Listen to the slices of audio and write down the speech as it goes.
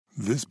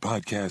This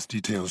podcast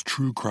details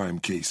true crime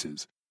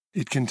cases.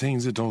 It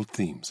contains adult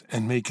themes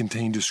and may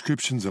contain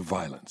descriptions of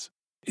violence.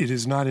 It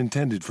is not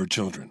intended for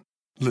children.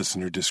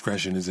 Listener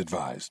discretion is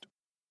advised.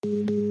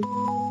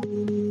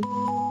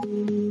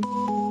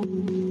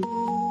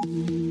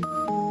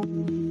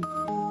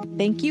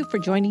 Thank you for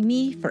joining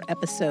me for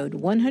episode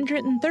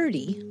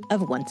 130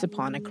 of Once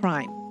Upon a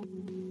Crime.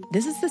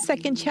 This is the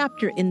second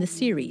chapter in the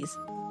series,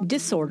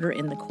 Disorder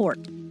in the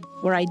Court,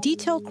 where I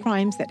detail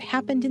crimes that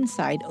happened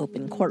inside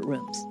open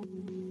courtrooms.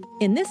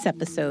 In this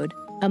episode,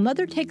 a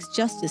mother takes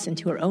justice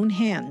into her own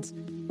hands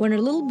when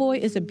her little boy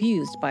is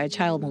abused by a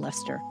child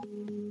molester.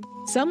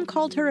 Some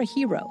called her a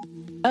hero.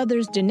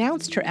 Others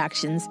denounced her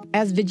actions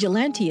as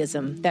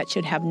vigilantism that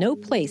should have no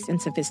place in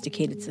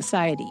sophisticated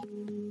society.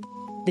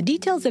 The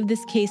details of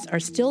this case are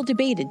still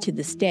debated to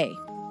this day,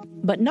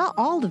 but not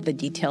all of the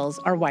details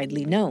are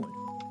widely known.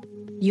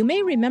 You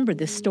may remember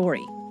this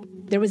story.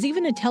 There was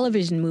even a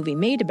television movie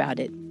made about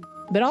it,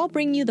 but I'll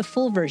bring you the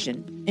full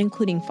version,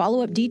 including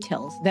follow-up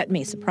details that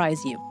may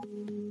surprise you.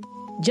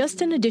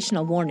 Just an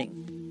additional warning.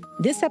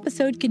 This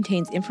episode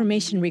contains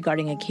information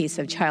regarding a case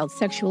of child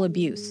sexual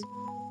abuse.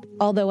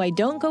 Although I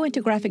don't go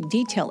into graphic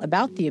detail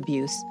about the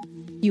abuse,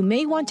 you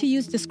may want to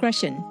use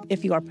discretion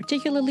if you are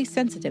particularly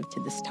sensitive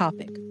to this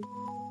topic.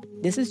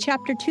 This is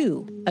Chapter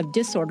 2 of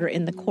Disorder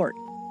in the Court,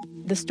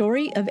 the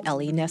story of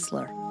Ellie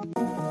Nestler.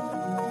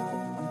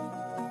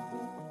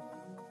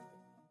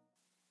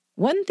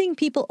 One thing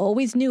people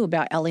always knew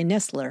about Ellie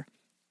Nestler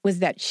was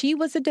that she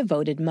was a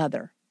devoted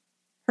mother.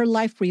 Her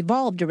life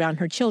revolved around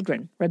her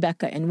children,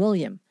 Rebecca and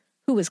William,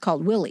 who was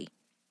called Willie,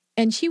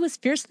 and she was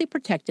fiercely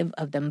protective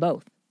of them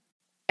both.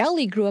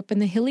 Ellie grew up in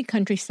the hilly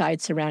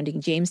countryside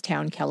surrounding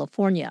Jamestown,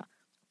 California,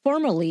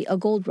 formerly a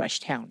gold rush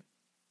town.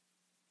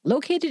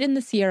 Located in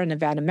the Sierra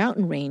Nevada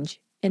mountain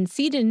range and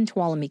seated in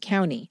Tuolumne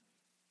County,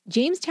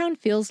 Jamestown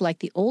feels like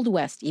the Old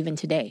West even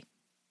today.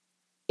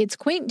 Its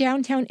quaint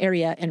downtown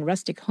area and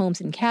rustic homes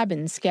and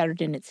cabins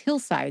scattered in its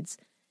hillsides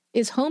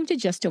is home to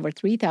just over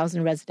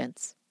 3,000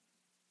 residents.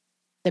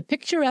 The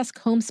picturesque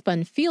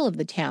homespun feel of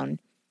the town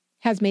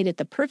has made it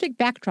the perfect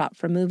backdrop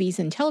for movies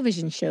and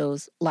television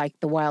shows like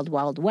The Wild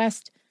Wild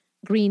West,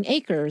 Green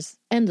Acres,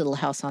 and Little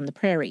House on the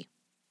Prairie.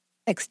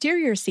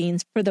 Exterior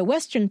scenes for the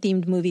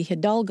Western-themed movie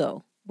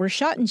Hidalgo were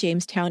shot in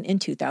Jamestown in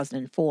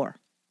 2004.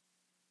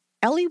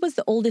 Ellie was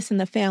the oldest in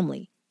the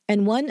family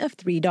and one of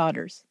 3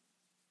 daughters.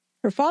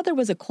 Her father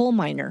was a coal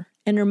miner,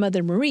 and her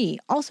mother Marie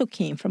also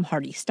came from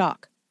hardy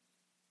stock.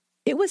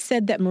 It was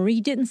said that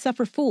Marie didn't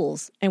suffer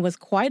fools and was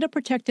quite a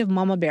protective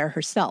mama bear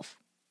herself.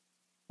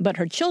 But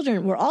her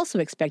children were also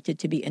expected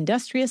to be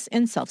industrious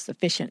and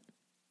self-sufficient.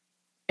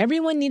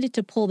 Everyone needed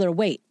to pull their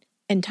weight,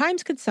 and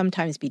times could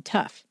sometimes be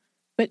tough.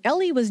 But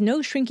Ellie was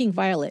no shrinking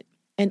violet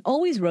and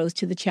always rose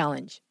to the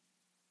challenge.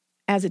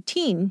 As a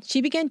teen,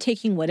 she began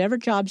taking whatever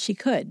job she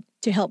could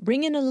to help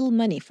bring in a little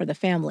money for the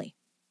family.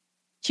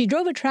 She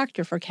drove a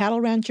tractor for cattle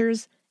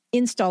ranchers,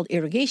 installed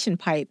irrigation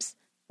pipes,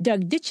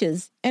 dug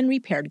ditches, and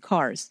repaired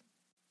cars.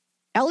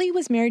 Ellie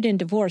was married and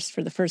divorced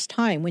for the first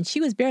time when she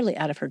was barely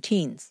out of her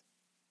teens.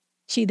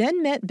 She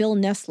then met Bill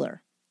Nestler,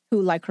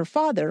 who, like her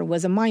father,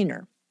 was a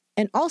miner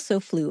and also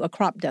flew a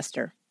crop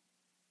duster.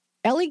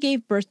 Ellie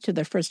gave birth to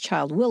their first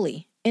child,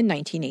 Willie, in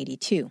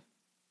 1982.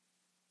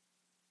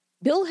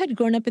 Bill had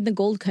grown up in the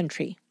gold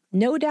country,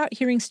 no doubt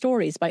hearing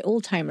stories by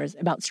old-timers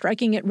about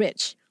striking it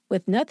rich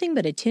with nothing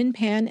but a tin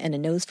pan and a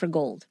nose for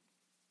gold.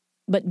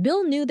 But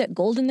Bill knew that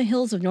gold in the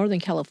hills of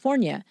Northern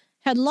California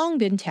had long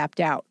been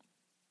tapped out.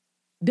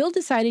 Bill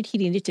decided he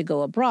needed to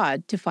go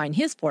abroad to find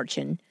his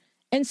fortune,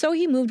 and so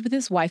he moved with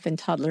his wife and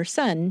toddler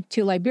son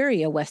to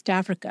Liberia, West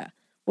Africa,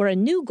 where a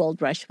new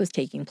gold rush was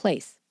taking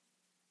place.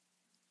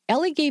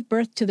 Ellie gave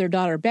birth to their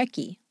daughter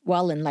Becky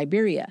while in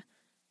Liberia,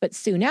 but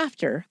soon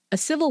after, a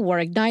civil war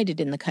ignited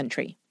in the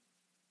country.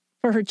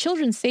 For her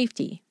children's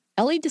safety,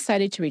 Ellie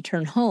decided to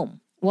return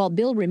home, while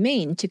Bill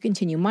remained to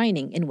continue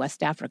mining in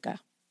West Africa.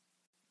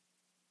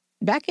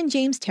 Back in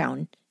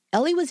Jamestown,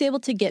 Ellie was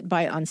able to get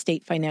by on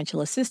state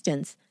financial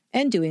assistance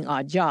and doing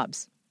odd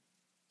jobs.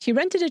 She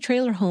rented a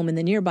trailer home in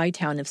the nearby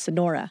town of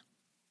Sonora.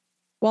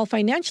 While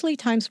financially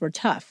times were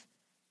tough,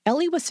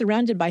 Ellie was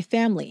surrounded by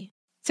family,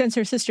 since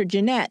her sister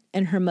Jeanette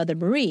and her mother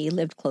Marie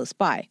lived close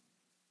by.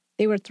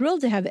 They were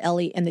thrilled to have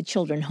Ellie and the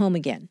children home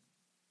again.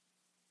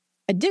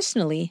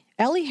 Additionally,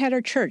 Ellie had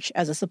her church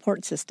as a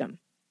support system.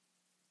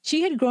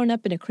 She had grown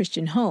up in a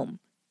Christian home,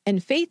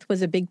 and faith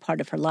was a big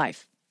part of her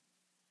life.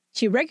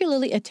 She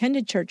regularly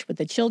attended church with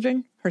the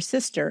children, her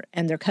sister,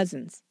 and their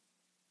cousins.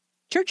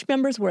 Church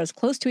members were as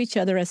close to each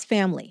other as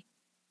family,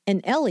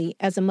 and Ellie,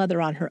 as a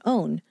mother on her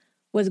own,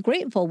 was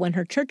grateful when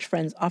her church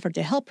friends offered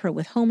to help her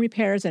with home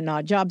repairs and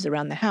odd jobs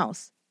around the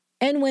house,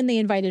 and when they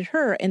invited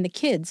her and the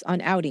kids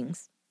on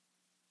outings.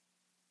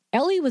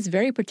 Ellie was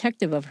very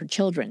protective of her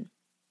children.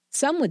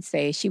 Some would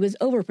say she was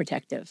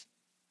overprotective.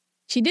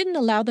 She didn't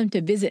allow them to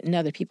visit in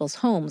other people's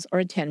homes or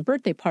attend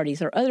birthday parties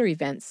or other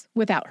events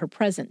without her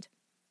present.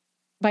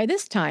 By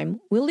this time,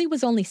 Willie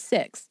was only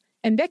 6,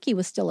 and Becky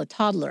was still a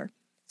toddler,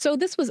 so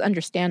this was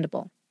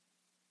understandable.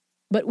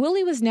 But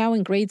Willie was now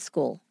in grade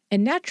school,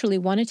 and naturally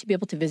wanted to be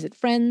able to visit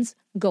friends,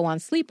 go on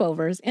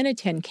sleepovers, and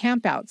attend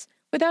campouts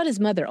without his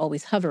mother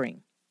always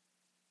hovering.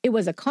 It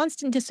was a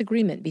constant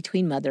disagreement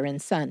between mother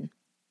and son.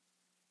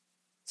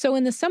 So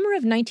in the summer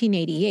of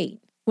 1988,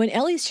 when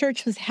Ellie's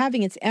church was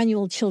having its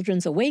annual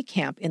Children's Away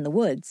Camp in the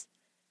woods,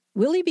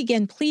 Willie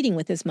began pleading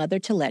with his mother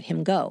to let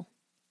him go.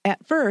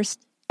 At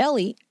first,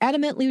 Ellie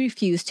adamantly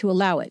refused to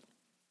allow it.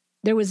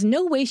 There was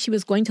no way she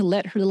was going to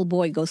let her little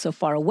boy go so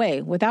far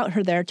away without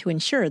her there to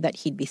ensure that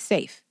he'd be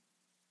safe.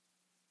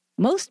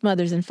 Most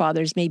mothers and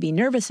fathers may be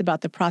nervous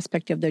about the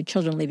prospect of their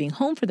children leaving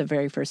home for the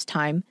very first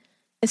time,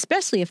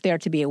 especially if they are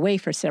to be away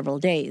for several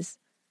days.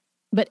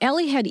 But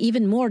Ellie had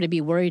even more to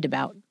be worried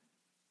about.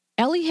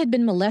 Ellie had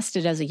been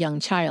molested as a young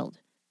child.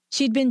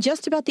 She'd been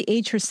just about the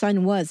age her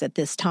son was at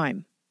this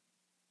time.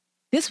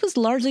 This was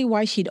largely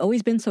why she'd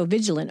always been so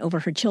vigilant over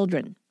her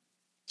children.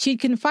 She'd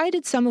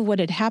confided some of what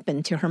had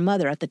happened to her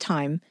mother at the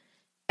time,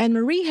 and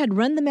Marie had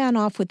run the man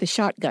off with the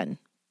shotgun.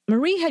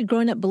 Marie had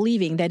grown up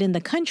believing that in the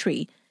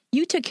country,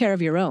 you took care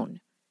of your own.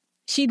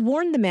 She'd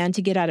warned the man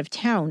to get out of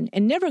town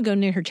and never go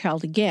near her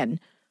child again,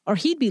 or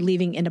he'd be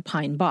leaving in a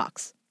pine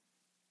box.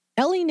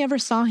 Ellie never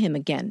saw him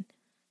again,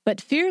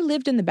 but fear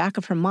lived in the back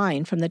of her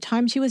mind from the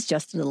time she was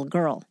just a little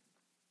girl.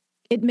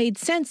 It made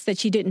sense that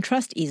she didn't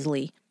trust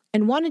easily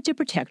and wanted to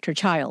protect her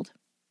child.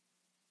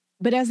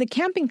 But as the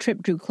camping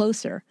trip drew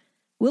closer,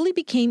 Willie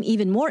became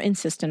even more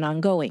insistent on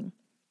going.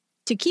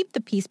 To keep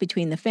the peace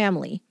between the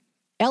family,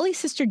 Ellie's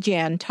sister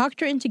Jan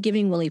talked her into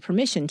giving Willie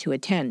permission to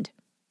attend.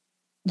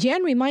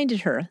 Jan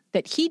reminded her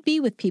that he'd be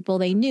with people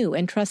they knew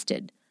and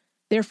trusted,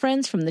 their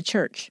friends from the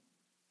church.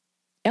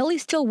 Ellie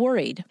still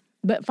worried,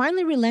 but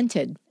finally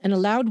relented and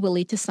allowed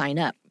Willie to sign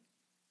up.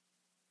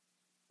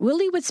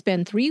 Willie would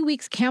spend 3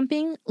 weeks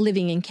camping,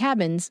 living in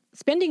cabins,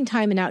 spending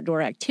time in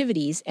outdoor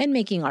activities, and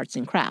making arts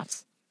and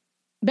crafts.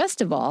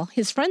 Best of all,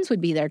 his friends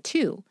would be there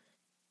too,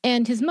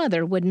 and his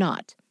mother would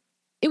not.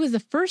 It was the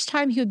first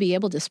time he would be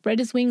able to spread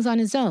his wings on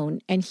his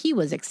own, and he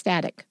was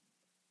ecstatic.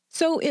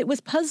 So it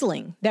was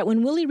puzzling that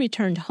when Willie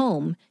returned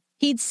home,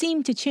 he'd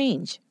seemed to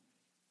change.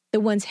 The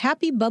once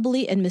happy,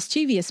 bubbly, and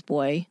mischievous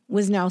boy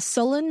was now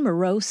sullen,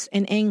 morose,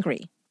 and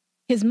angry.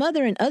 His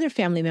mother and other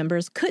family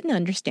members couldn't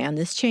understand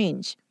this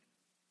change.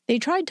 They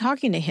tried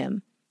talking to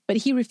him, but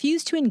he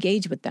refused to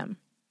engage with them.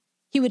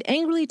 He would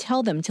angrily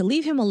tell them to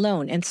leave him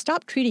alone and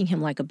stop treating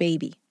him like a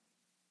baby.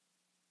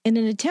 In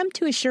an attempt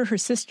to assure her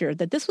sister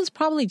that this was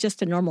probably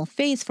just a normal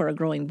phase for a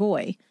growing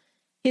boy,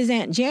 his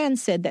Aunt Jan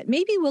said that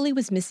maybe Willie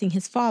was missing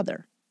his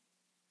father.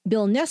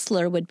 Bill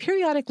Nestler would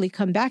periodically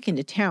come back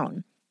into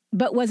town,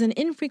 but was an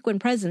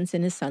infrequent presence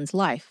in his son's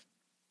life.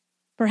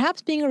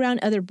 Perhaps being around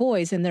other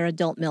boys and their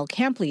adult male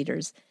camp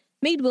leaders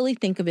made Willie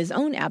think of his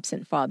own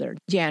absent father,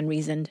 Jan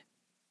reasoned.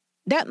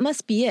 That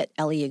must be it,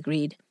 Ellie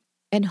agreed,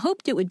 and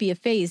hoped it would be a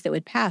phase that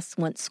would pass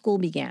once school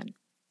began.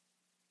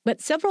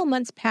 But several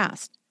months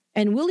passed,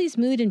 and Willie's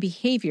mood and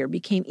behavior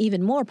became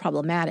even more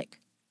problematic.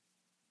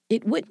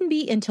 It wouldn't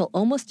be until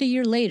almost a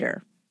year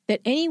later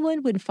that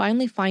anyone would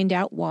finally find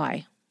out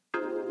why.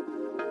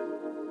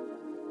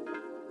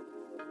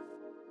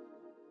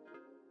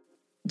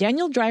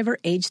 Daniel Driver,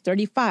 age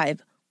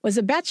 35, was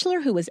a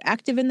bachelor who was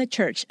active in the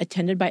church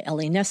attended by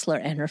Ellie Nestler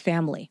and her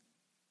family.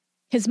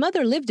 His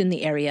mother lived in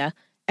the area,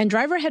 and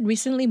Driver had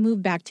recently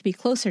moved back to be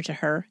closer to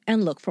her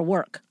and look for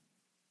work.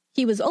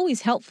 He was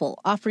always helpful,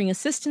 offering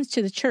assistance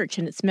to the church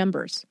and its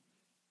members.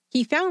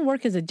 He found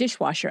work as a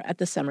dishwasher at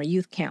the summer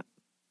youth camp.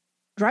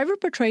 Driver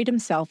portrayed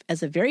himself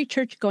as a very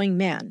church-going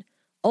man,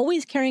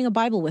 always carrying a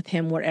Bible with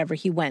him wherever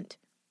he went.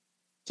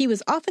 He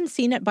was often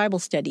seen at Bible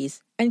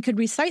studies and could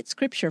recite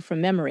scripture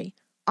from memory,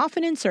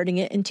 often inserting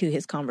it into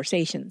his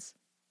conversations.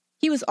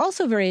 He was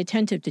also very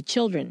attentive to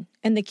children,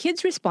 and the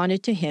kids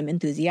responded to him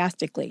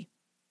enthusiastically.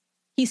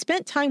 He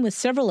spent time with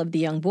several of the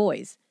young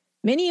boys,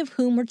 many of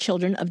whom were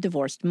children of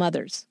divorced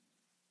mothers.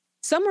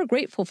 Some were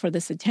grateful for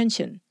this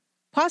attention,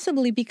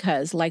 possibly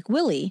because, like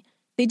Willie,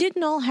 they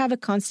didn't all have a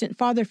constant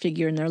father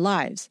figure in their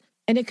lives,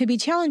 and it could be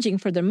challenging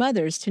for their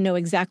mothers to know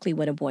exactly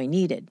what a boy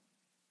needed.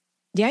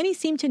 Danny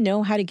seemed to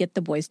know how to get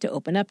the boys to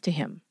open up to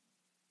him.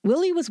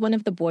 Willie was one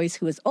of the boys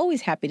who was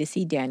always happy to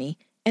see Danny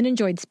and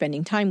enjoyed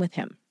spending time with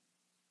him.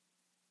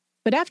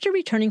 But after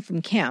returning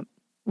from camp,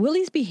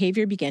 Willie's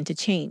behavior began to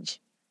change.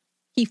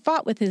 He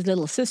fought with his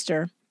little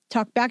sister,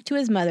 talked back to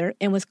his mother,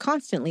 and was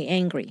constantly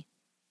angry.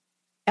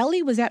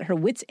 Ellie was at her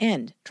wit's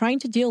end, trying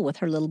to deal with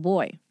her little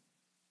boy.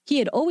 He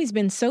had always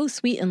been so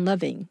sweet and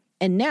loving,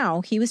 and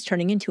now he was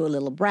turning into a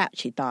little brat,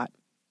 she thought.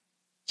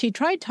 She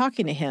tried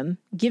talking to him,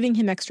 giving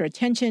him extra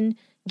attention,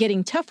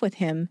 getting tough with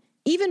him,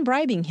 even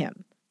bribing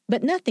him,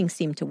 but nothing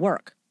seemed to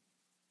work.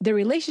 Their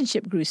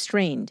relationship grew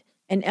strained,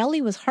 and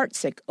Ellie was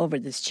heartsick over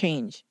this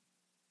change.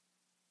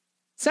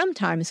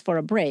 Sometimes, for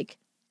a break,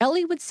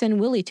 Ellie would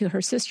send Willie to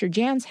her sister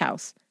Jan's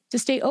house to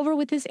stay over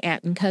with his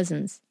aunt and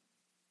cousins.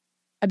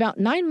 About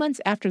 9 months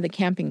after the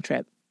camping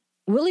trip,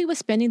 Willie was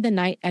spending the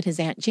night at his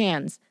Aunt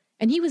Jan's,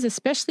 and he was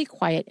especially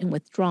quiet and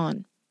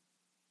withdrawn.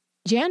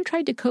 Jan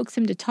tried to coax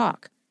him to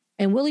talk,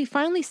 and Willie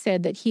finally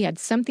said that he had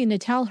something to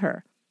tell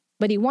her,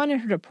 but he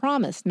wanted her to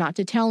promise not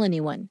to tell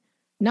anyone,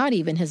 not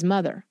even his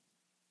mother.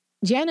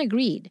 Jan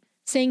agreed,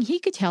 saying he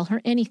could tell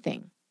her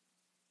anything.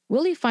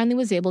 Willie finally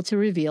was able to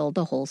reveal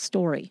the whole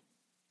story.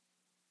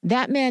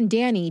 "That man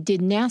Danny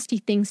did nasty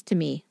things to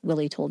me,"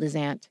 Willie told his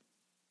aunt.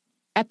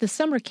 At the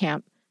summer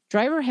camp,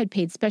 Driver had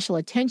paid special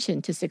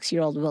attention to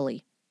 6-year-old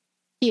Willie.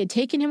 He had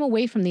taken him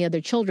away from the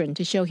other children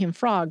to show him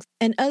frogs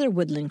and other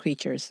woodland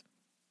creatures.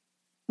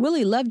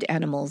 Willie loved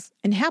animals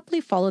and happily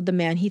followed the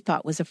man he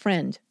thought was a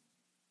friend.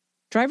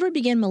 Driver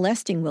began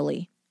molesting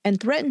Willie and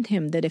threatened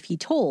him that if he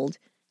told,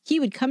 he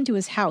would come to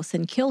his house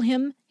and kill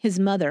him, his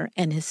mother,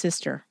 and his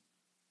sister.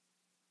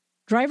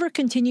 Driver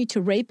continued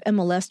to rape and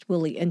molest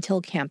Willie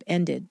until camp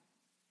ended.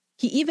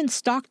 He even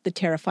stalked the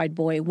terrified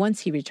boy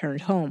once he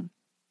returned home.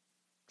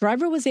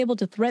 Driver was able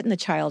to threaten the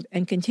child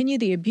and continue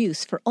the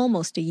abuse for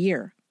almost a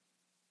year.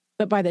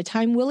 But by the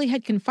time Willie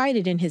had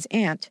confided in his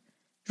aunt,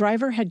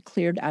 Driver had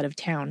cleared out of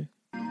town.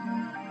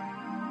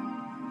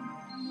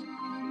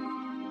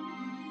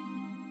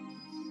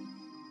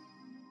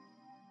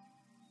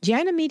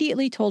 Jan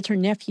immediately told her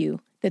nephew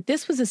that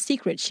this was a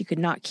secret she could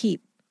not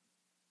keep.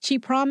 She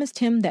promised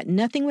him that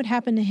nothing would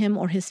happen to him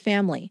or his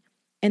family,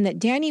 and that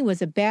Danny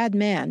was a bad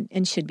man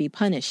and should be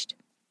punished.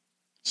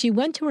 She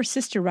went to her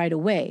sister right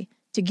away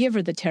to give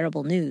her the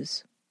terrible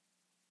news.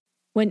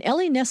 When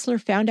Ellie Nestler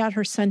found out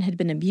her son had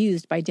been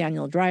abused by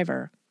Daniel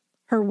Driver,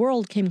 her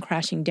world came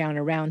crashing down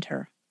around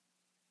her.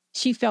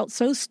 She felt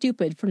so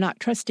stupid for not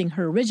trusting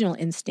her original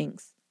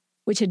instincts,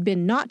 which had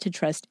been not to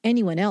trust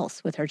anyone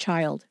else with her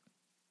child.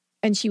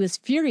 And she was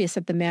furious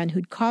at the man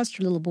who'd caused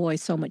her little boy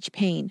so much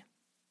pain.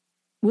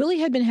 Willie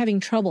had been having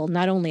trouble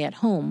not only at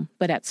home,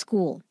 but at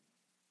school.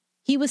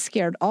 He was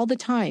scared all the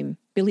time,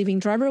 believing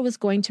Driver was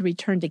going to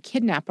return to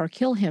kidnap or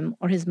kill him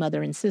or his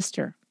mother and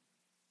sister.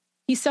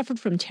 He suffered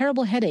from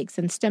terrible headaches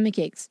and stomach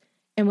aches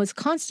and was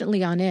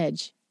constantly on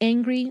edge,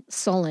 angry,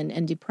 sullen,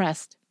 and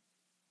depressed.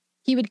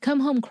 He would come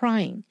home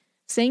crying,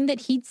 saying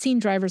that he'd seen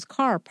Driver's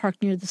car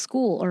parked near the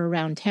school or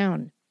around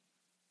town.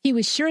 He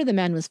was sure the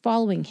man was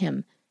following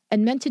him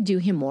and meant to do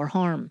him more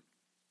harm.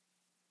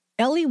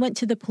 Ellie went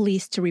to the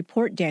police to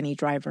report Danny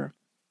Driver.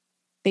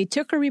 They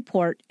took her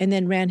report and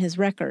then ran his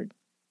record.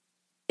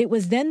 It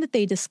was then that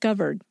they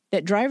discovered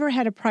that Driver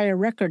had a prior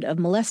record of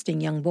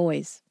molesting young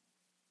boys.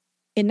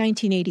 In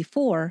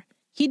 1984,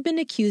 he'd been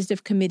accused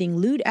of committing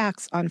lewd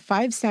acts on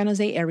 5 San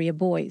Jose area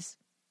boys.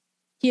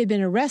 He had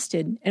been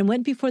arrested and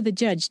went before the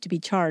judge to be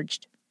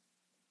charged.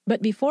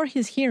 But before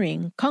his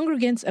hearing,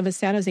 congregants of a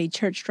San Jose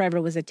church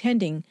Driver was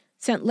attending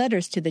sent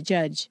letters to the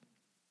judge.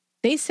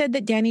 They said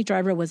that Danny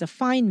Driver was a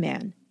fine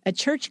man, a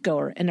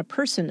churchgoer, and a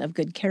person of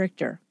good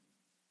character.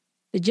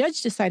 The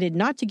judge decided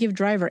not to give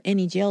Driver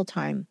any jail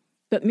time,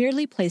 but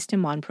merely placed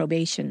him on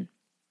probation.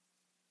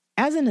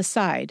 As an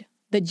aside,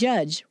 the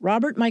judge,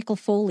 Robert Michael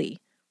Foley,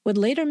 would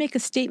later make a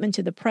statement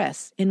to the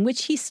press in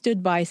which he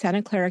stood by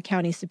Santa Clara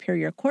County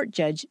Superior Court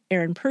Judge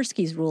Aaron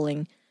Persky's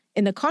ruling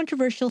in the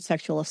controversial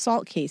sexual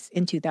assault case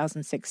in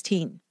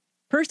 2016.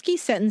 Persky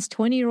sentenced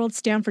 20-year-old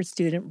Stanford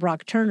student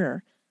Brock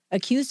Turner,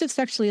 accused of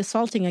sexually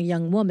assaulting a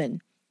young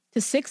woman,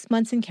 to 6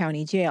 months in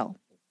county jail.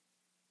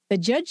 The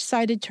judge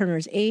cited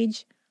Turner's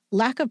age,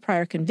 lack of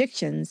prior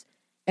convictions,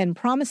 and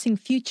promising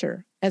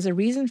future as a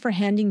reason for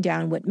handing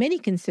down what many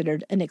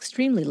considered an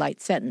extremely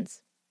light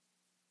sentence.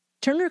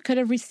 Turner could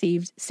have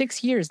received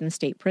 6 years in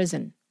state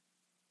prison.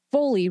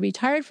 Foley,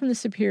 retired from the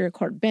Superior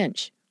Court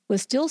bench,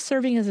 was still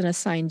serving as an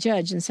assigned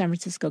judge in San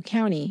Francisco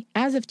County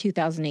as of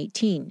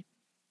 2018,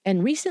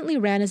 and recently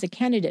ran as a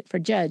candidate for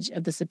judge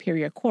of the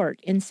Superior Court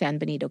in San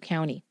Benito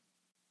County.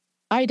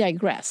 I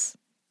digress,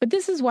 but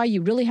this is why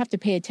you really have to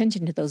pay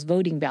attention to those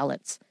voting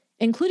ballots,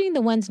 including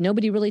the ones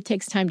nobody really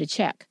takes time to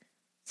check,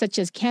 such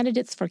as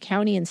candidates for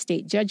county and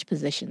state judge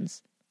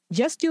positions.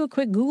 Just do a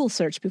quick Google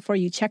search before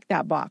you check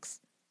that box.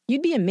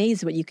 You'd be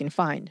amazed what you can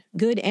find,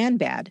 good and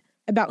bad,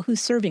 about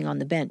who's serving on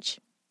the bench.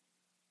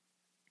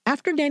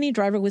 After Danny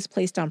Driver was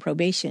placed on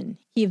probation,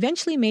 he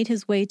eventually made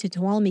his way to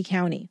Tuolumne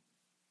County.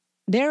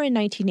 There in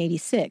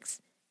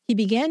 1986, he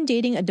began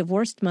dating a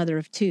divorced mother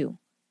of 2.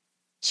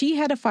 She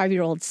had a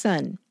 5-year-old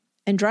son,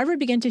 and Driver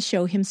began to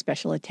show him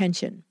special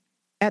attention.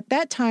 At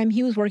that time,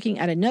 he was working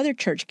at another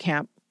church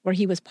camp where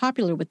he was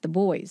popular with the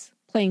boys,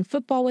 playing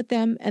football with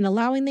them and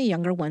allowing the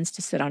younger ones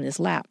to sit on his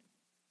lap.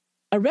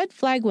 A red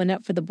flag went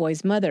up for the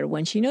boy's mother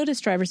when she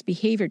noticed Driver's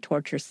behavior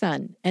toward her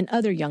son and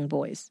other young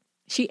boys.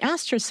 She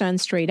asked her son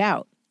straight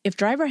out if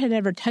Driver had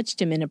ever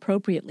touched him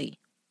inappropriately.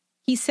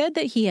 He said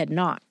that he had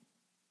not.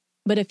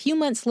 But a few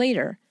months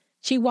later,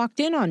 she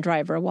walked in on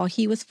Driver while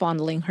he was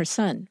fondling her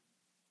son.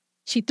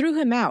 She threw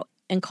him out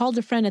and called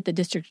a friend at the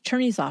district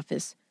attorney's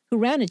office who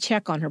ran a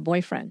check on her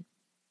boyfriend.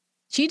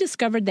 She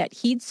discovered that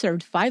he'd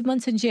served 5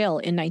 months in jail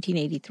in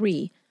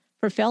 1983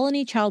 for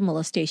felony child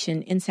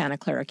molestation in Santa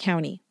Clara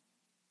County.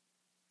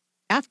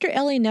 After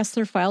Ellie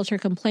Nestler filed her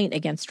complaint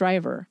against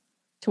Driver,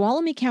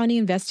 Tuolumne County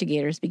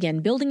investigators began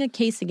building a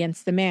case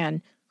against the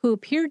man who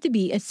appeared to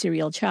be a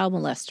serial child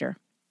molester.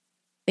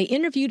 They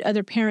interviewed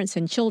other parents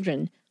and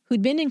children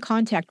who'd been in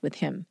contact with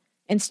him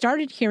and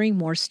started hearing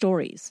more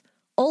stories,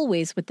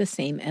 always with the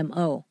same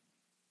M.O.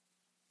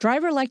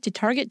 Driver liked to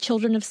target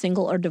children of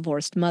single or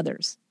divorced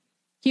mothers.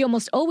 He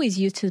almost always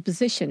used his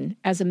position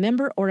as a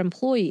member or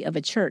employee of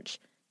a church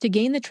to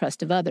gain the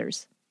trust of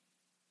others.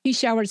 He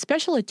showered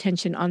special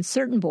attention on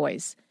certain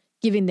boys,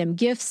 giving them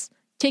gifts,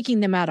 taking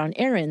them out on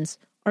errands,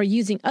 or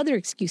using other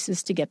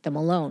excuses to get them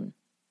alone.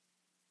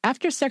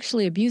 After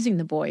sexually abusing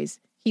the boys,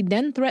 he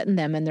then threatened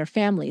them and their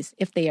families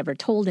if they ever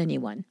told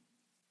anyone.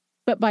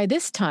 But by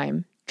this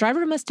time,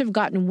 Driver must have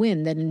gotten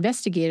wind that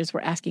investigators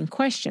were asking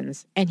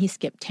questions, and he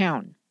skipped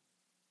town.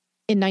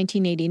 In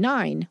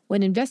 1989,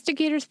 when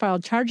investigators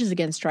filed charges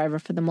against Driver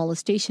for the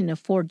molestation of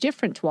 4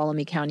 different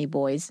Tuolumne County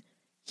boys,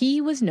 he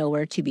was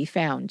nowhere to be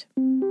found.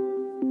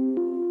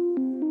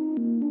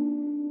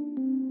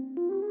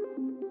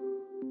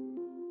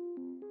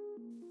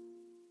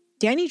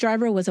 Danny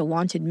Driver was a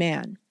wanted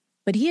man,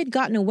 but he had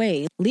gotten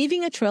away,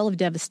 leaving a trail of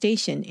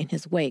devastation in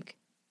his wake.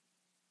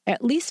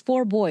 At least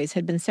 4 boys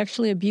had been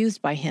sexually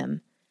abused by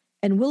him,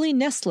 and Willie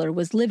Nestler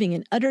was living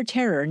in utter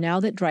terror now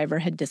that Driver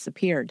had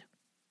disappeared.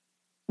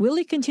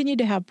 Willie continued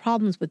to have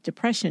problems with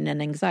depression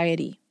and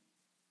anxiety.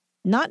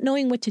 Not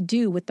knowing what to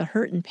do with the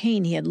hurt and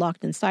pain he had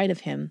locked inside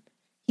of him,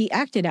 he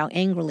acted out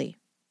angrily.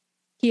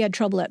 He had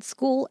trouble at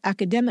school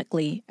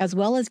academically as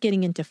well as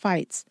getting into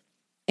fights,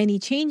 and he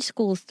changed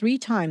schools 3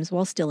 times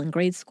while still in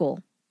grade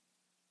school.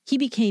 He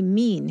became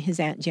mean, his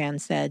Aunt Jan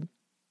said.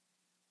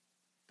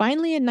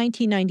 Finally, in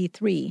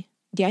 1993,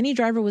 Danny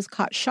Driver was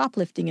caught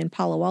shoplifting in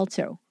Palo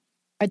Alto,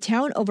 a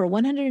town over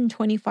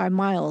 125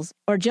 miles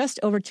or just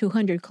over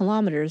 200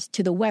 kilometers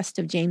to the west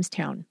of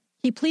Jamestown.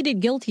 He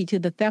pleaded guilty to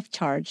the theft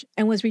charge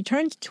and was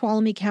returned to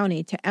Tuolumne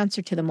County to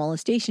answer to the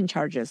molestation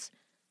charges,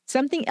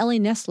 something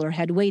Ellie Nestler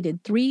had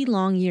waited 3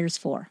 long years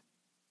for.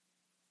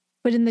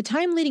 But in the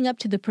time leading up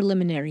to the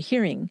preliminary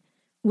hearing,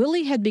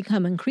 Willie had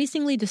become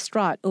increasingly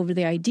distraught over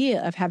the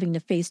idea of having to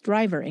face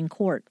Driver in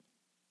court.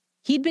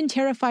 He'd been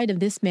terrified of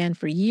this man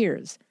for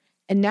years,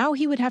 and now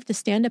he would have to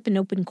stand up in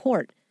open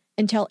court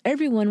and tell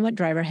everyone what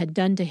Driver had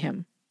done to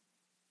him.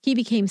 He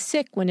became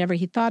sick whenever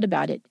he thought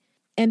about it,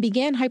 and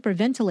began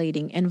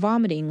hyperventilating and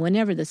vomiting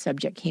whenever the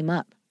subject came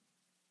up.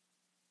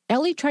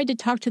 Ellie tried to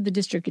talk to the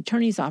district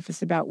attorney's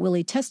office about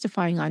Willie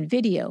testifying on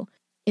video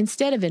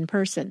instead of in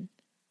person.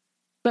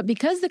 But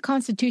because the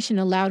Constitution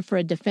allowed for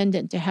a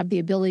defendant to have the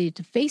ability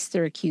to face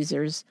their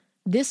accusers,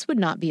 this would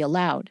not be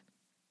allowed.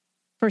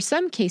 For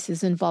some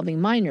cases involving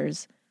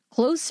minors,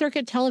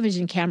 closed-circuit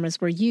television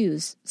cameras were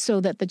used so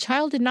that the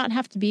child did not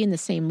have to be in the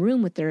same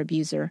room with their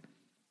abuser,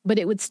 but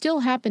it would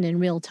still happen in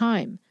real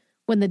time,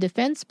 when the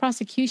defense,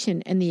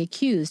 prosecution, and the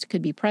accused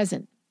could be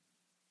present.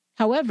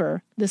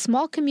 However, the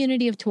small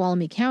community of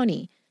Tuolumne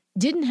County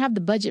didn't have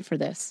the budget for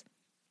this.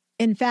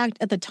 In fact,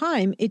 at the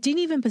time, it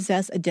didn't even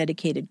possess a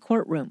dedicated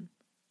courtroom.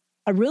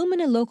 A room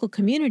in a local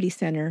community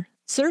center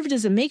served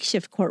as a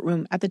makeshift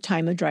courtroom at the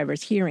time of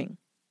Driver's hearing.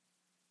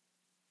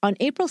 On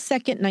April 2,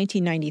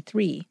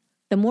 1993,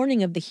 the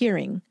morning of the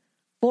hearing,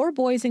 4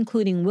 boys,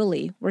 including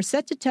Willie, were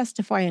set to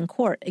testify in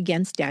court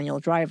against Daniel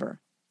Driver.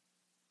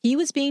 He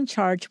was being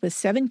charged with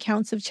 7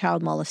 counts of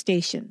child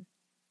molestation.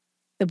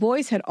 The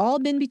boys had all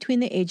been between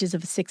the ages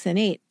of 6 and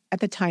 8 at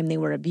the time they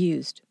were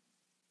abused.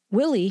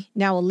 Willie,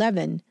 now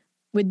 11,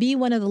 would be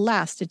one of the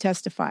last to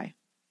testify.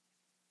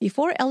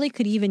 Before Ellie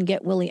could even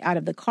get Willie out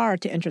of the car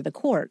to enter the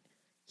court,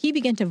 he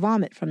began to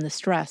vomit from the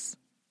stress.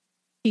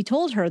 He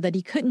told her that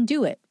he couldn't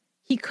do it.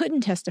 He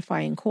couldn't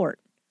testify in court.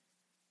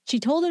 She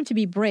told him to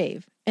be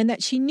brave and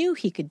that she knew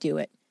he could do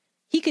it.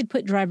 He could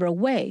put Driver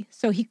away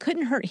so he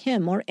couldn't hurt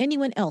him or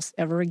anyone else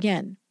ever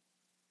again.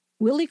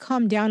 Willie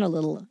calmed down a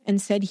little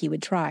and said he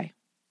would try.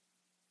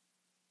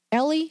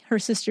 Ellie, her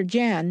sister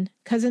Jan,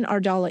 cousin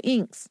Ardala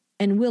Inks,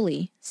 and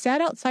Willie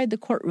sat outside the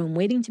courtroom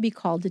waiting to be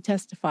called to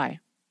testify.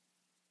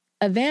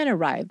 A van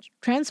arrived,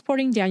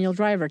 transporting Daniel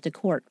Driver to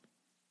court.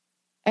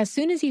 As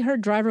soon as he heard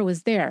Driver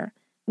was there,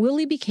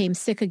 Willie became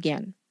sick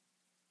again.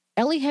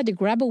 Ellie had to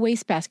grab a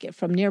wastebasket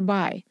from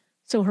nearby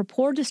so her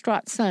poor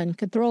distraught son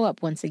could throw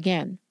up once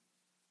again.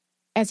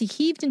 As he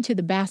heaved into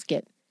the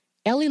basket,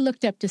 Ellie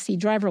looked up to see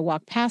Driver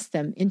walk past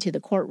them into the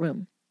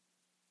courtroom.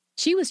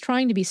 She was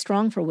trying to be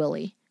strong for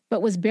Willie,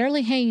 but was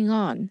barely hanging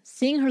on,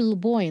 seeing her little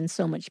boy in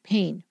so much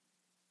pain.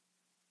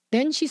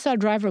 Then she saw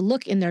Driver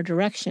look in their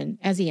direction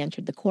as he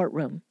entered the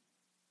courtroom.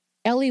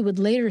 Ellie would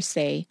later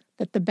say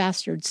that the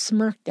bastard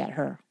smirked at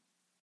her.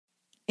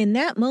 In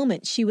that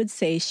moment, she would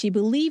say she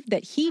believed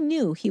that he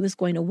knew he was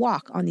going to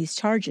walk on these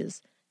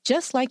charges,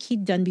 just like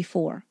he'd done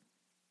before.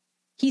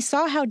 He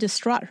saw how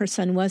distraught her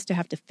son was to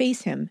have to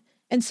face him,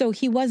 and so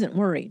he wasn't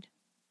worried.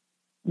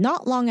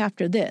 Not long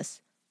after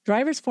this,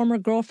 Driver's former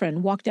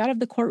girlfriend walked out of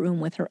the courtroom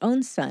with her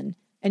own son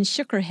and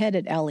shook her head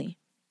at Ellie.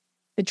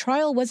 The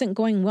trial wasn't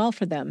going well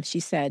for them,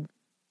 she said.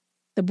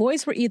 The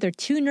boys were either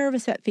too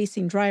nervous at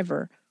facing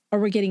Driver or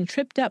were getting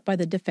tripped up by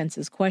the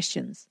defense's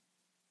questions.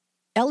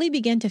 Ellie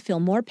began to feel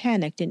more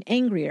panicked and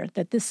angrier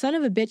that this son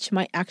of a bitch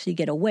might actually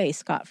get away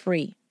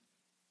scot-free.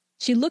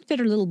 She looked at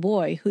her little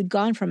boy who'd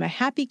gone from a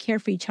happy,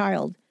 carefree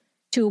child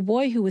to a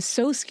boy who was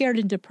so scared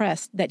and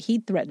depressed that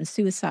he'd threatened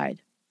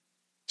suicide.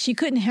 She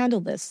couldn't handle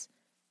this,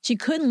 She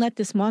couldn't let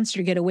this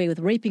monster get away with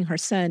raping her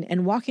son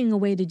and walking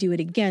away to do it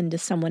again to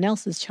someone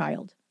else's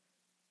child.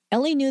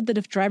 Ellie knew that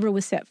if Driver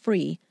was set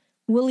free,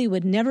 Willie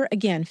would never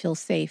again feel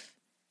safe.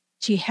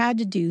 She had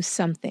to do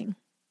something.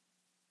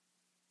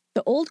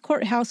 The old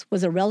courthouse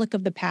was a relic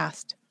of the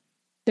past.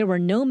 There were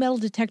no metal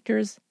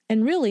detectors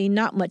and really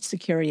not much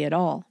security at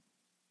all.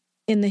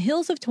 In the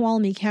hills of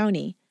Tuolumne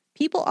County,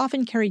 people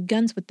often carried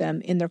guns with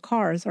them in their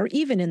cars or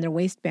even in their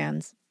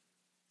waistbands.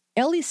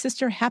 Ellie's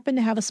sister happened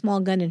to have a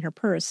small gun in her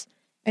purse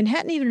and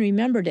hadn't even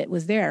remembered it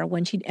was there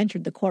when she'd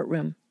entered the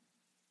courtroom.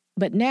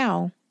 But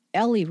now,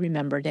 Ellie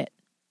remembered it.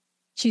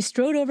 She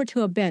strode over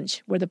to a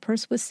bench where the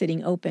purse was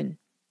sitting open.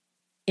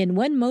 In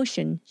one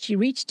motion, she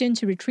reached in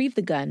to retrieve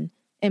the gun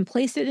and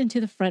placed it into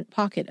the front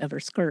pocket of her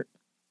skirt.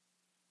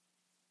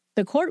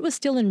 The court was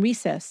still in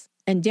recess,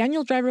 and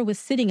Daniel Driver was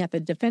sitting at the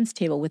defense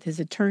table with his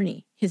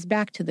attorney, his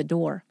back to the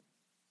door.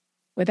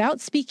 Without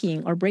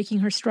speaking or breaking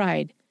her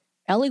stride,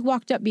 Ellie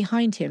walked up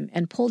behind him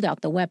and pulled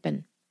out the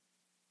weapon.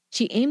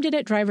 She aimed it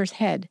at Driver's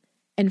head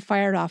and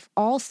fired off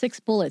all 6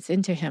 bullets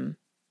into him,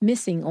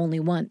 missing only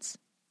once.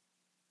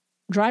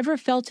 Driver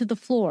fell to the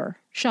floor,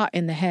 shot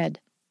in the head.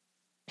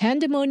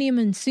 Pandemonium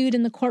ensued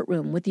in the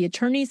courtroom, with the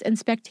attorneys and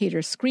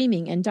spectators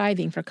screaming and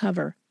diving for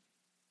cover.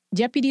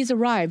 Deputies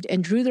arrived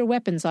and drew their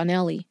weapons on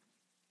Ellie.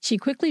 She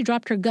quickly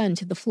dropped her gun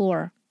to the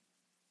floor.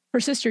 Her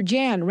sister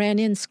Jan ran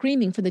in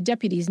screaming for the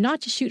deputies not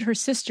to shoot her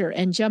sister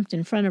and jumped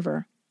in front of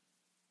her.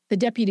 The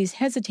deputies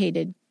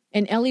hesitated,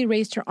 and Ellie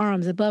raised her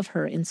arms above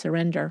her in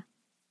surrender.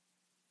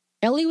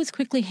 Ellie was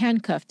quickly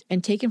handcuffed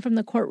and taken from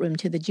the courtroom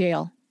to the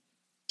jail.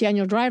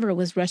 Daniel Driver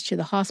was rushed to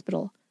the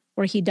hospital,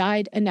 where he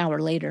died an hour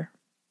later.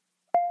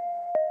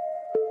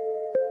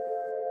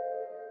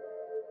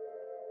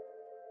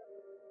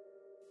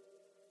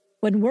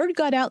 When word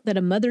got out that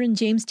a mother in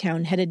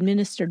Jamestown had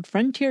administered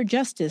frontier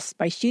justice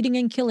by shooting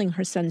and killing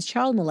her son's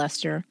child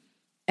molester,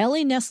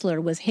 Ellie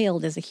Nestler was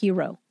hailed as a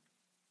hero.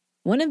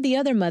 One of the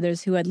other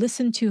mothers who had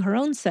listened to her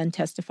own son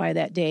testify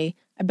that day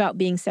about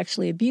being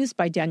sexually abused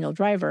by Daniel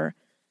Driver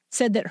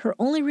said that her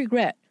only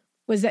regret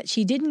was that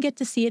she didn't get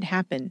to see it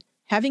happen,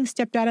 having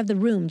stepped out of the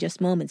room just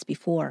moments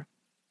before.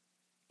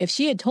 "If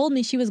she had told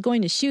me she was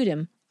going to shoot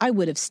him, I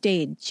would have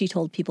stayed," she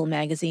told People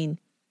magazine.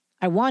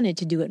 "I wanted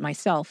to do it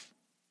myself."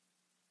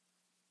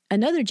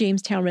 Another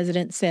Jamestown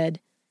resident said,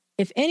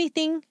 "If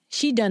anything,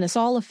 she done us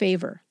all a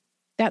favor.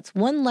 That's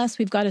one less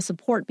we've got to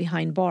support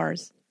behind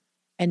bars.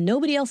 And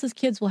nobody else's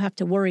kids will have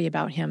to worry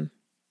about him."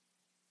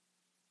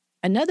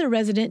 Another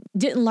resident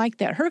didn't like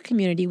that her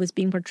community was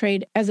being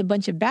portrayed as a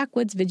bunch of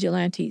backwoods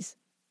vigilantes.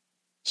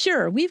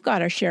 "Sure, we've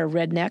got our share of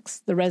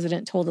rednecks," the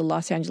resident told a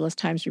Los Angeles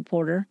Times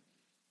reporter.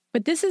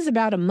 "But this is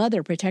about a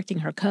mother protecting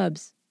her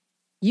cubs.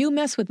 You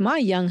mess with my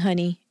young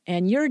honey,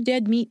 and you're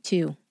dead meat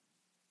too."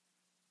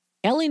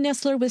 Ellie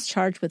Nestler was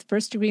charged with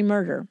first-degree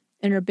murder,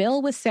 and her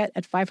bail was set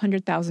at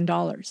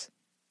 $500,000.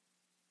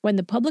 When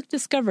the public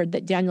discovered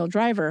that Daniel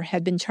Driver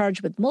had been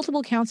charged with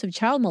multiple counts of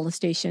child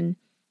molestation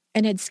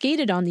and had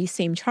skated on these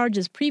same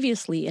charges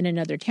previously in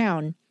another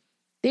town,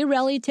 they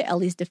rallied to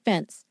Ellie's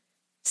defense,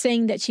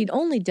 saying that she'd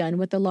only done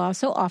what the law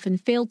so often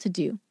failed to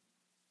do: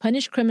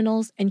 punish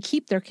criminals and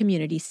keep their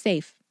communities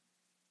safe.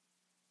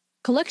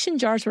 Collection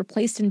jars were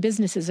placed in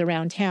businesses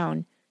around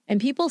town,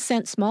 and people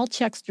sent small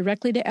checks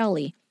directly to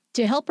Ellie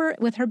to help her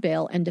with her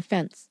bail and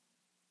defense.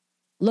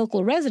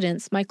 Local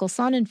residents Michael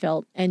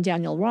Sonnenfeld and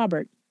Daniel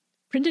Robert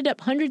printed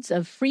up hundreds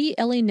of free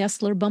Ellie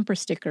Nestler bumper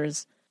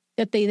stickers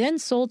that they then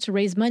sold to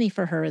raise money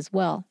for her as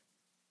well.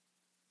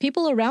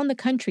 People around the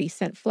country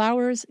sent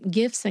flowers,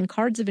 gifts, and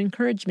cards of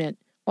encouragement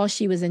while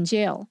she was in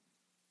jail,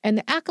 and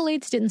the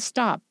accolades didn't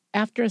stop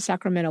after a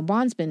Sacramento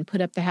bondsman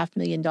put up the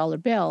 $500,000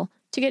 bail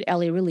to get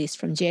Ellie released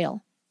from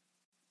jail.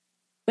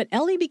 But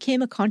Ellie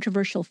became a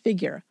controversial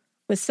figure,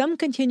 with some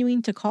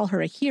continuing to call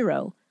her a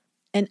hero,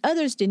 and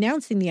others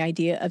denouncing the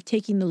idea of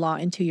taking the law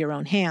into your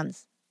own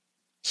hands.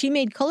 She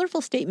made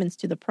colorful statements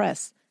to the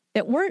press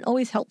that weren't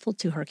always helpful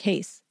to her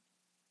case.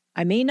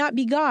 "I may not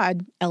be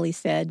God," Ellie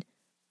said,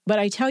 "but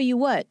I tell you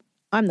what,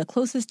 I'm the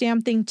closest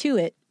damn thing to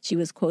it," she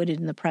was quoted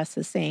in the press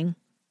as saying.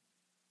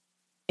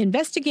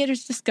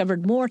 Investigators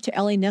discovered more to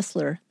Ellie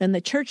Nestler than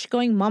the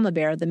church-going mama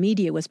bear the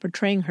media was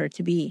portraying her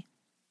to be.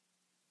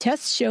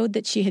 Tests showed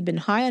that she had been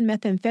high on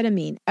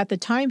methamphetamine at the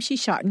time she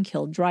shot and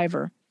killed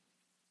Driver.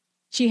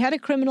 She had a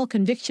criminal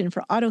conviction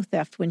for auto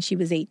theft when she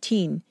was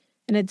 18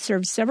 and had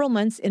served several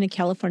months in a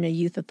California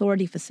Youth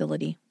Authority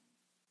facility.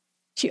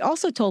 She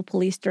also told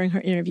police during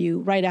her interview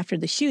right after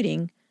the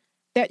shooting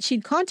that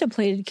she'd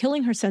contemplated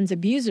killing her son's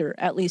abuser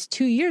at least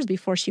 2 years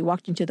before she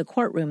walked into the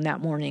courtroom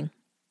that morning.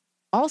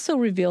 Also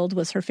revealed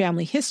was her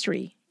family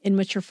history, in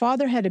which her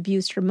father had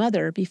abused her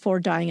mother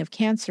before dying of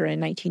cancer in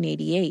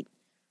 1988,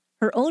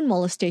 her own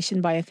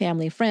molestation by a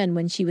family friend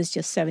when she was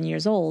just 7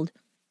 years old,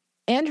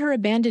 and her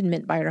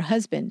abandonment by her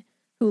husband,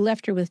 who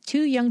left her with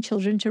 2 young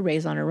children to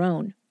raise on her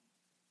own.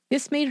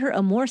 This made her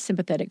a more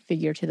sympathetic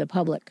figure to the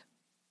public.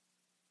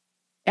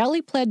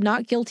 Ellie pled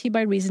not guilty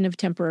by reason of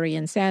temporary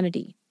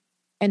insanity,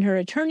 and her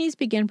attorneys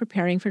began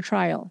preparing for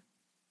trial.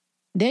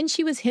 Then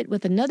she was hit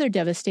with another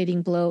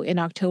devastating blow in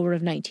October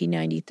of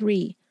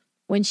 1993,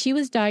 when she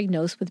was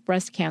diagnosed with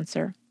breast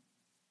cancer.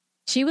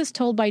 She was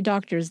told by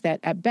doctors that,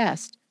 at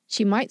best,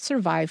 she might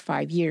survive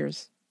 5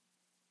 years.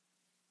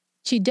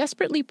 She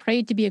desperately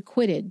prayed to be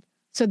acquitted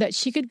so that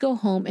she could go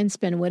home and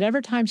spend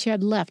whatever time she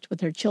had left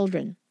with her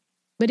children.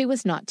 But it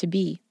was not to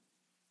be.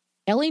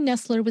 Ellie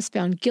Nestler was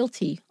found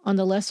guilty on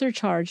the lesser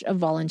charge of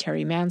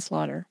voluntary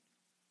manslaughter.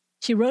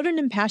 She wrote an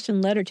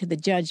impassioned letter to the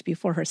judge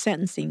before her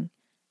sentencing,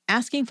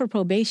 asking for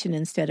probation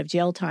instead of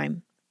jail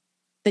time.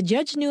 The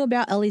judge knew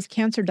about Ellie's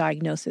cancer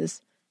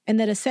diagnosis and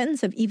that a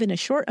sentence of even a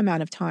short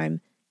amount of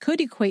time could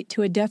equate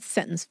to a death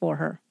sentence for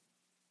her.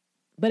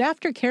 But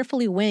after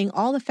carefully weighing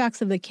all the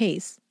facts of the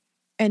case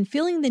and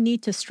feeling the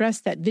need to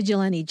stress that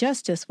vigilante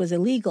justice was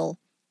illegal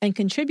and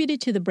contributed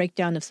to the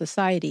breakdown of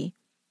society,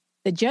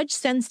 the judge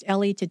sentenced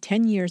Ellie to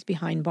 10 years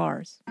behind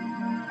bars.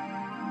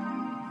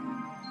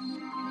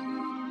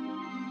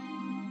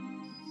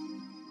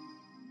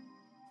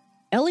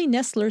 Ellie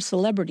Nestler's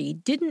celebrity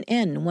didn't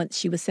end once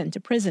she was sent to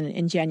prison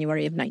in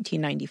January of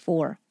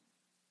 1994.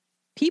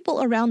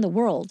 People around the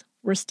world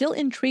were still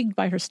intrigued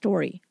by her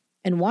story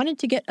and wanted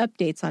to get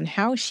updates on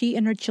how she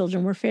and her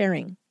children were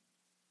faring.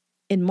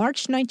 In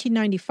March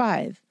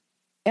 1995,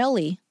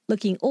 Ellie,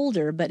 looking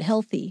older but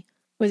healthy,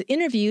 was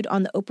interviewed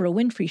on the Oprah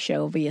Winfrey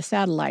Show via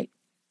satellite,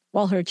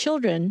 while her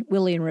children,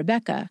 Willie and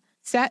Rebecca,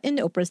 sat in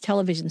Oprah's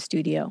television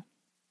studio.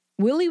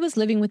 Willie was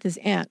living with his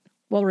aunt,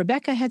 while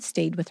Rebecca had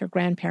stayed with her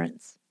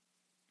grandparents.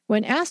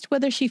 When asked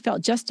whether she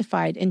felt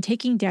justified in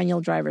taking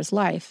Daniel Driver's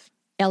life,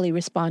 Ellie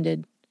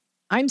responded,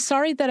 "I'm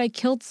sorry that I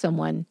killed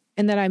someone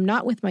and that I'm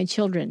not with my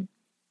children.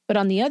 But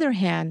on the other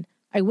hand,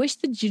 I wish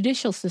the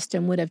judicial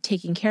system would have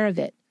taken care of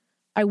it.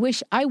 I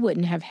wish I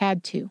wouldn't have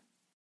had to."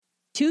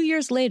 2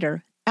 years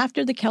later,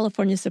 after the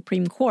California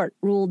Supreme Court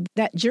ruled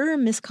that juror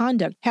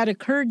misconduct had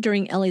occurred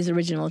during Ellie's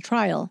original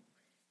trial,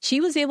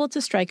 she was able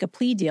to strike a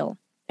plea deal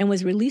and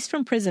was released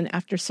from prison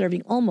after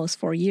serving almost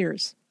 4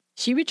 years.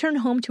 She returned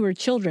home to her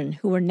children,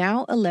 who were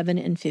now 11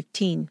 and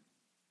 15.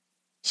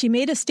 She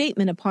made a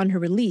statement upon her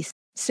release,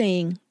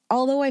 saying,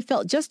 "Although I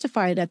felt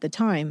justified at the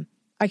time,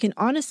 I can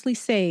honestly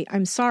say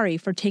I'm sorry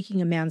for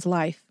taking a man's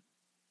life."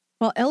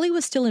 While Ellie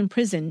was still in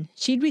prison,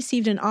 she'd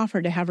received an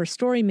offer to have her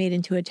story made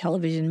into a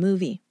television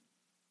movie.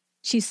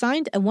 She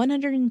signed a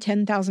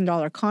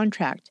 $110,000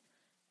 contract,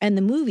 and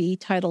the movie,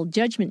 titled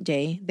Judgment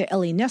Day, The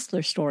Ellie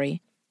Nestler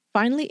Story,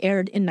 finally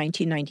aired in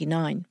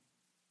 1999.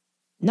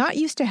 Not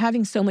used to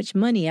having so much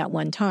money at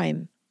one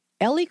time,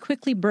 Ellie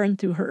quickly burned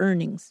through her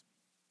earnings.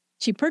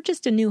 She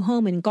purchased a new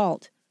home in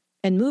Galt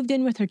and moved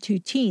in with her 2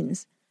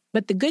 teens,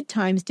 but the good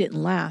times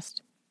didn't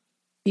last.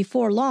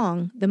 Before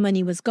long, the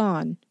money was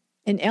gone,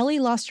 and Ellie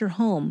lost her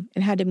home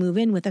and had to move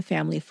in with a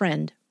family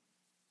friend.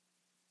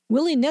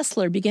 Willie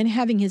Nestler began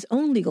having his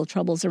own legal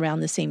troubles around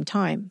the same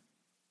time.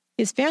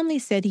 His family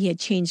said he had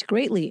changed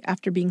greatly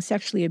after being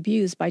sexually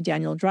abused by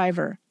Daniel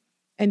Driver,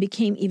 and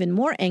became even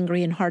more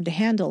angry and hard to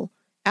handle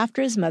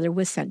after his mother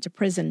was sent to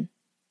prison.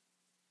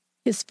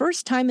 His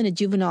first time in a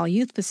juvenile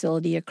youth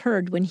facility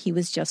occurred when he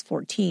was just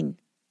 14.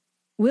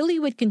 Willie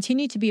would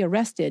continue to be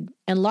arrested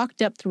and locked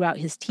up throughout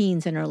his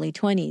teens and early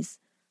 20s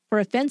for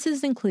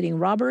offenses including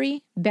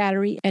robbery,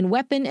 battery, and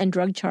weapon and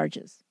drug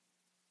charges.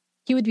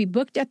 He would be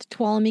booked at the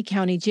Tuolumne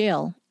County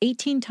Jail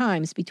 18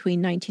 times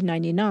between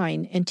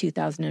 1999 and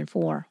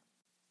 2004.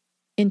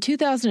 In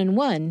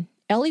 2001,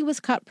 Ellie was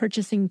caught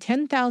purchasing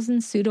 10,000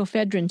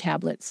 pseudoephedrine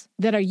tablets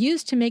that are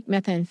used to make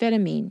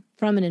methamphetamine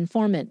from an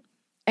informant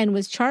and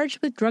was charged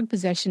with drug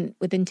possession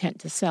with intent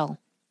to sell.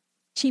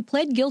 She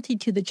pled guilty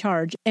to the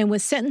charge and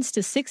was sentenced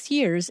to 6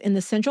 years in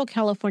the Central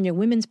California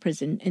Women's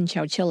Prison in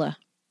Chowchilla.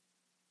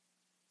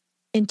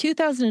 In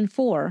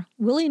 2004,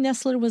 Willie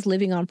Nestler was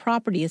living on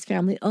property his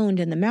family owned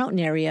in the mountain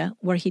area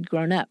where he'd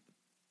grown up.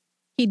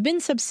 He'd been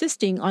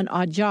subsisting on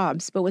odd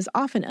jobs but was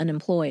often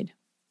unemployed.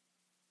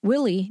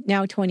 Willie,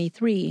 now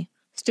 23,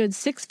 stood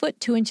 6 foot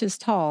 2 inches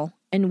tall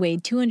and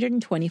weighed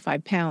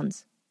 225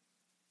 pounds.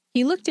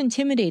 He looked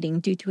intimidating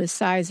due to his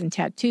size and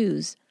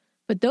tattoos,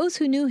 but those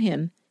who knew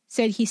him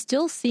said he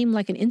still seemed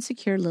like an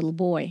insecure little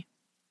boy.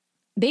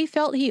 They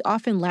felt he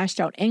often lashed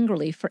out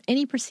angrily for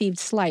any perceived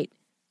slight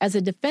as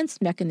a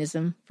defense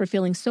mechanism for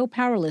feeling so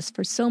powerless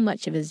for so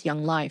much of his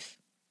young life.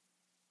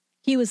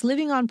 He was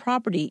living on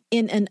property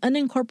in an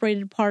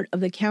unincorporated part of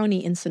the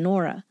county in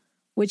Sonora,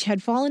 which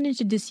had fallen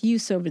into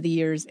disuse over the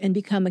years and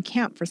become a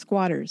camp for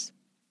squatters.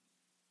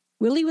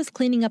 Willie was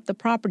cleaning up the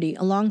property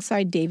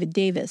alongside David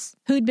Davis,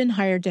 who'd been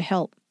hired to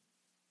help.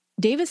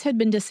 Davis had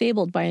been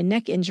disabled by a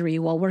neck injury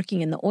while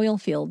working in the oil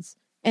fields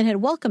and had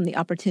welcomed the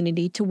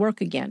opportunity to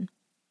work again.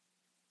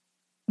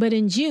 But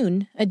in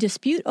June, a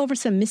dispute over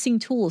some missing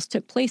tools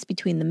took place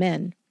between the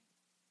men.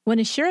 When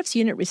a sheriff's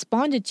unit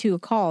responded to a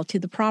call to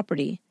the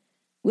property,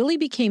 Willie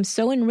became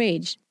so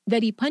enraged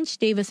that he punched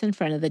Davis in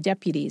front of the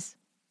deputies.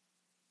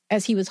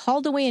 As he was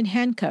hauled away in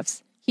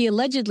handcuffs, he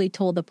allegedly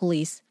told the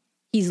police,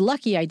 "He's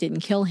lucky I didn't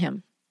kill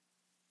him."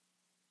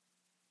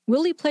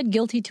 Willie pled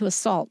guilty to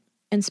assault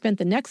and spent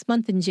the next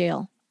month in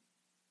jail.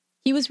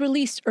 He was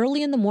released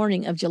early in the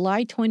morning of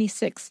July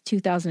 26,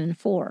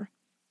 2004,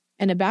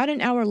 and about an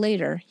hour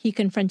later, he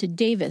confronted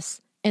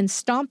Davis and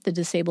stomped the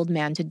disabled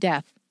man to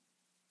death.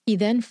 He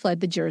then fled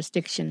the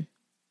jurisdiction.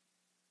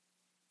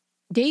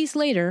 Days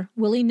later,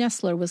 Willie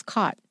Nestler was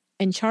caught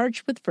and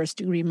charged with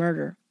first-degree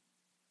murder.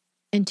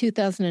 In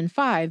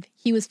 2005,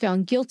 he was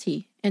found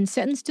guilty and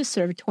sentenced to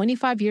serve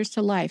 25 years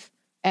to life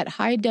at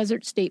High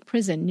Desert State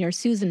Prison near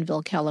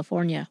Susanville,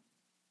 California.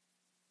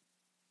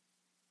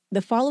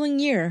 The following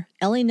year,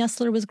 Ellie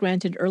Nestler was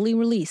granted early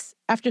release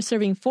after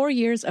serving 4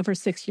 years of her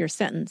 6-year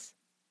sentence.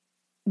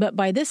 But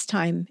by this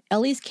time,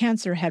 Ellie's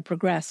cancer had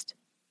progressed.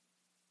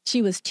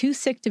 She was too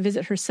sick to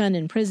visit her son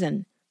in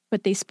prison,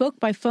 but they spoke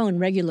by phone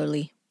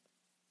regularly.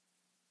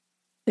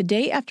 The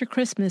day after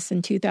Christmas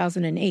in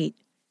 2008,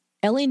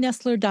 Ellie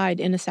Nestler died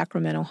in a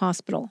Sacramento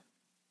hospital.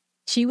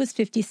 She was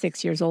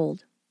 56 years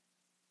old.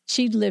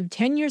 She'd lived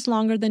 10 years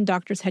longer than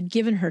doctors had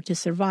given her to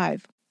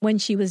survive when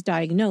she was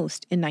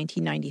diagnosed in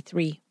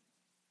 1993.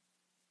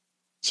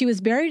 She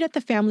was buried at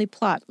the family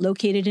plot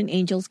located in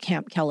Angels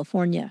Camp,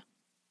 California.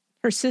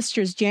 Her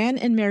sisters Jan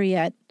and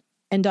Mariette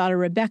and daughter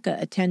Rebecca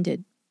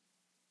attended.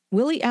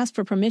 Willie asked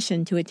for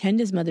permission to attend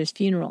his mother's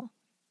funeral,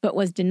 but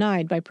was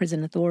denied by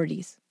prison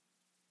authorities.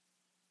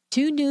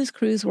 2 news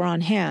crews were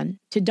on hand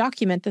to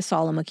document the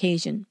solemn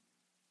occasion.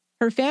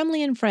 Her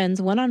family and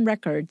friends went on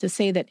record to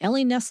say that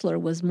Ellie Nestler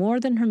was more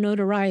than her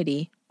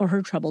notoriety or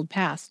her troubled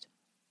past.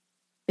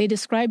 They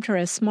described her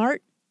as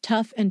smart,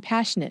 tough, and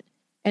passionate,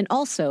 and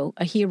also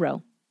a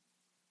hero.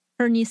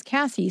 Her niece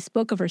Cassie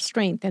spoke of her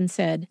strength and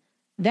said,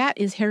 "That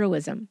is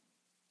heroism.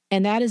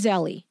 And that is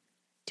Ellie."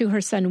 To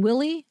her son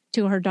Willie,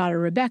 to her daughter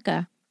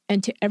Rebecca,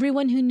 and to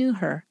everyone who knew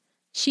her,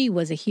 she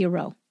was a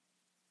hero.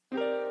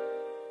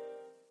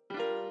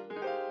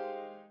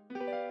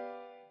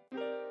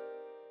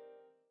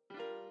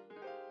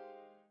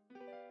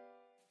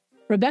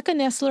 Rebecca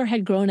Nestler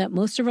had grown up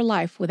most of her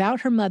life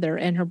without her mother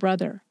and her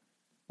brother,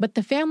 but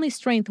the family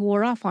strength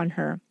wore off on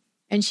her,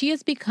 and she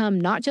has become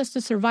not just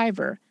a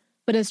survivor,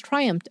 but has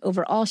triumphed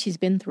over all she's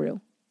been through.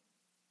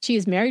 She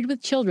is married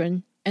with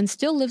children and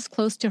still lives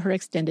close to her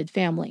extended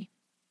family.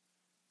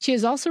 She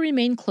has also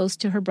remained close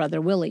to her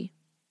brother Willie.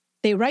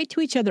 They write to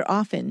each other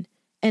often,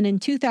 and in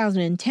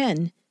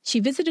 2010, she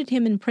visited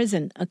him in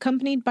prison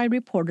accompanied by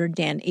reporter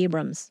Dan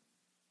Abrams.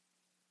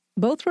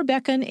 Both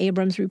Rebecca and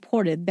Abrams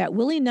reported that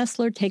Willie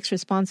Nestler takes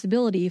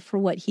responsibility for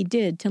what he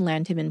did to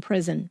land him in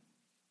prison.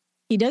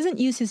 He doesn't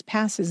use his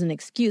past as an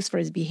excuse for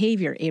his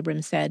behavior,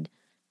 Abrams said,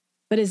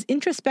 but is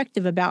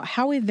introspective about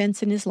how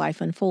events in his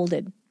life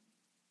unfolded.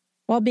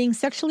 While being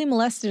sexually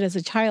molested as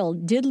a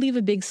child did leave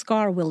a big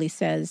scar, Willie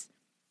says,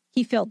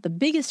 he felt the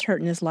biggest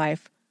hurt in his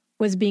life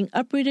was being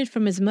uprooted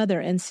from his mother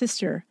and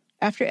sister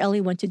after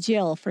Ellie went to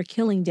jail for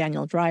killing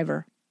Daniel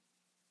Driver.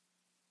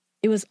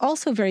 It was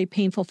also very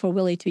painful for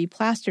Willie to be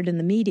plastered in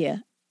the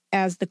media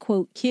as the,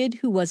 quote, kid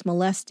who was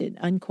molested,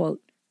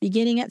 unquote,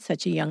 beginning at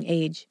such a young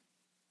age.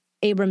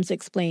 Abrams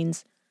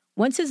explains,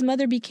 once his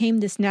mother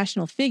became this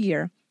national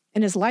figure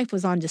and his life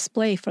was on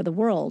display for the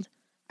world,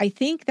 I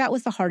think that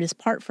was the hardest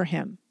part for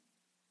him.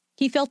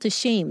 He felt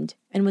ashamed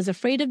and was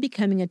afraid of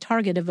becoming a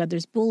target of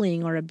others'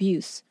 bullying or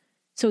abuse,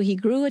 so he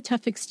grew a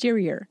tough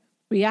exterior,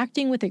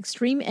 reacting with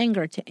extreme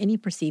anger to any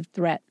perceived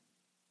threat.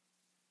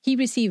 He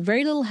received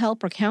very little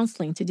help or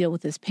counseling to deal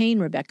with his pain,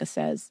 Rebecca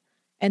says,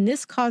 and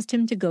this caused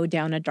him to go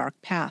down a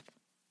dark path.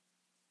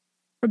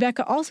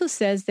 Rebecca also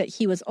says that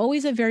he was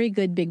always a very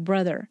good big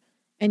brother,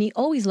 and he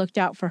always looked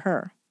out for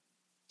her.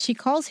 She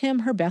calls him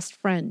her best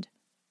friend.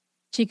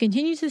 She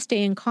continues to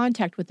stay in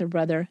contact with her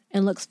brother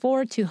and looks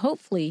forward to,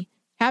 hopefully,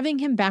 having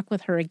him back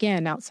with her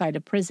again outside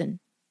of prison.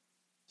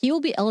 He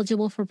will be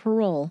eligible for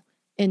parole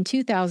in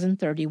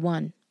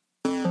 2031.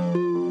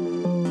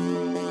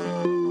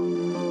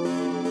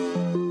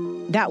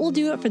 That will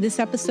do it for this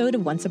episode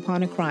of Once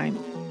Upon a Crime.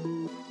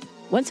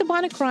 Once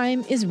Upon a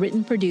Crime is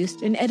written,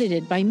 produced, and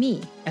edited by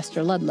me,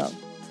 Esther Ludlow.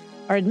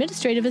 Our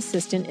administrative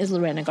assistant is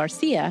Lorena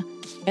Garcia,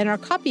 and our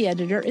copy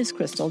editor is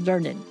Crystal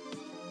Durnan.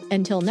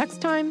 Until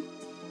next time,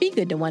 be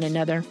good to one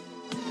another.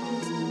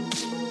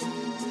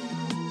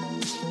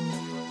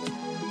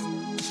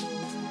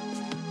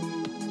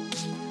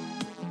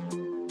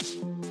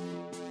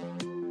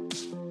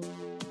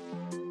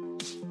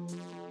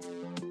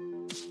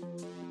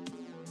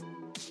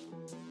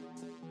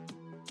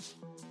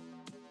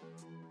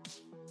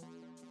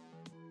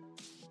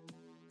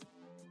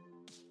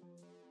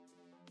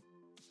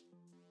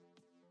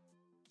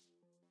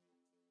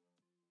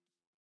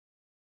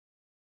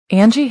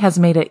 Angie has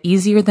made it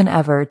easier than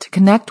ever to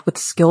connect with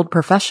skilled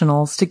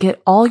professionals to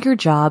get all your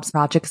jobs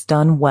projects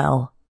done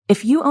well.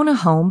 If you own a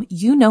home,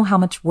 you know how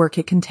much work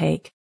it can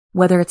take,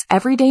 whether it's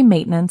everyday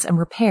maintenance and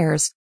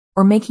repairs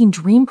or making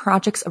dream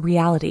projects a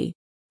reality.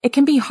 It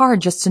can be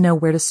hard just to know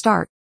where to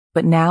start,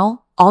 but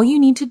now all you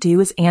need to do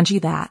is Angie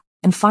that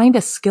and find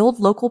a skilled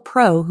local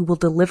pro who will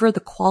deliver the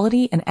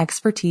quality and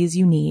expertise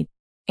you need.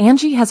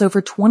 Angie has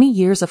over 20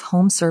 years of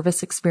home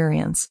service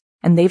experience,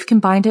 and they've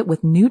combined it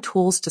with new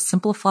tools to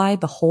simplify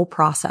the whole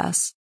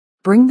process.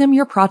 Bring them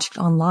your project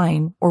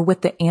online or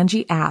with the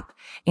Angie app,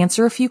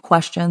 answer a few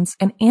questions,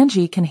 and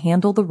Angie can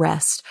handle the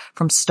rest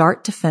from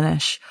start to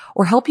finish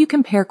or help you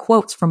compare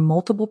quotes from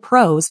multiple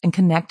pros and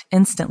connect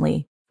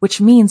instantly,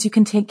 which means you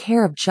can take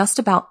care of just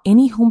about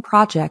any home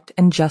project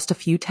in just a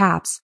few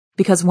taps.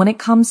 Because when it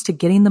comes to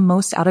getting the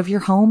most out of your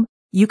home,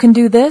 you can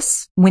do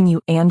this when you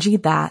Angie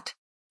that.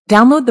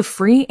 Download the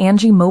free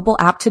Angie mobile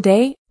app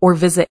today or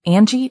visit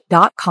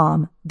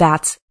Angie.com.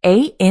 That's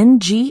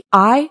ANGI.com.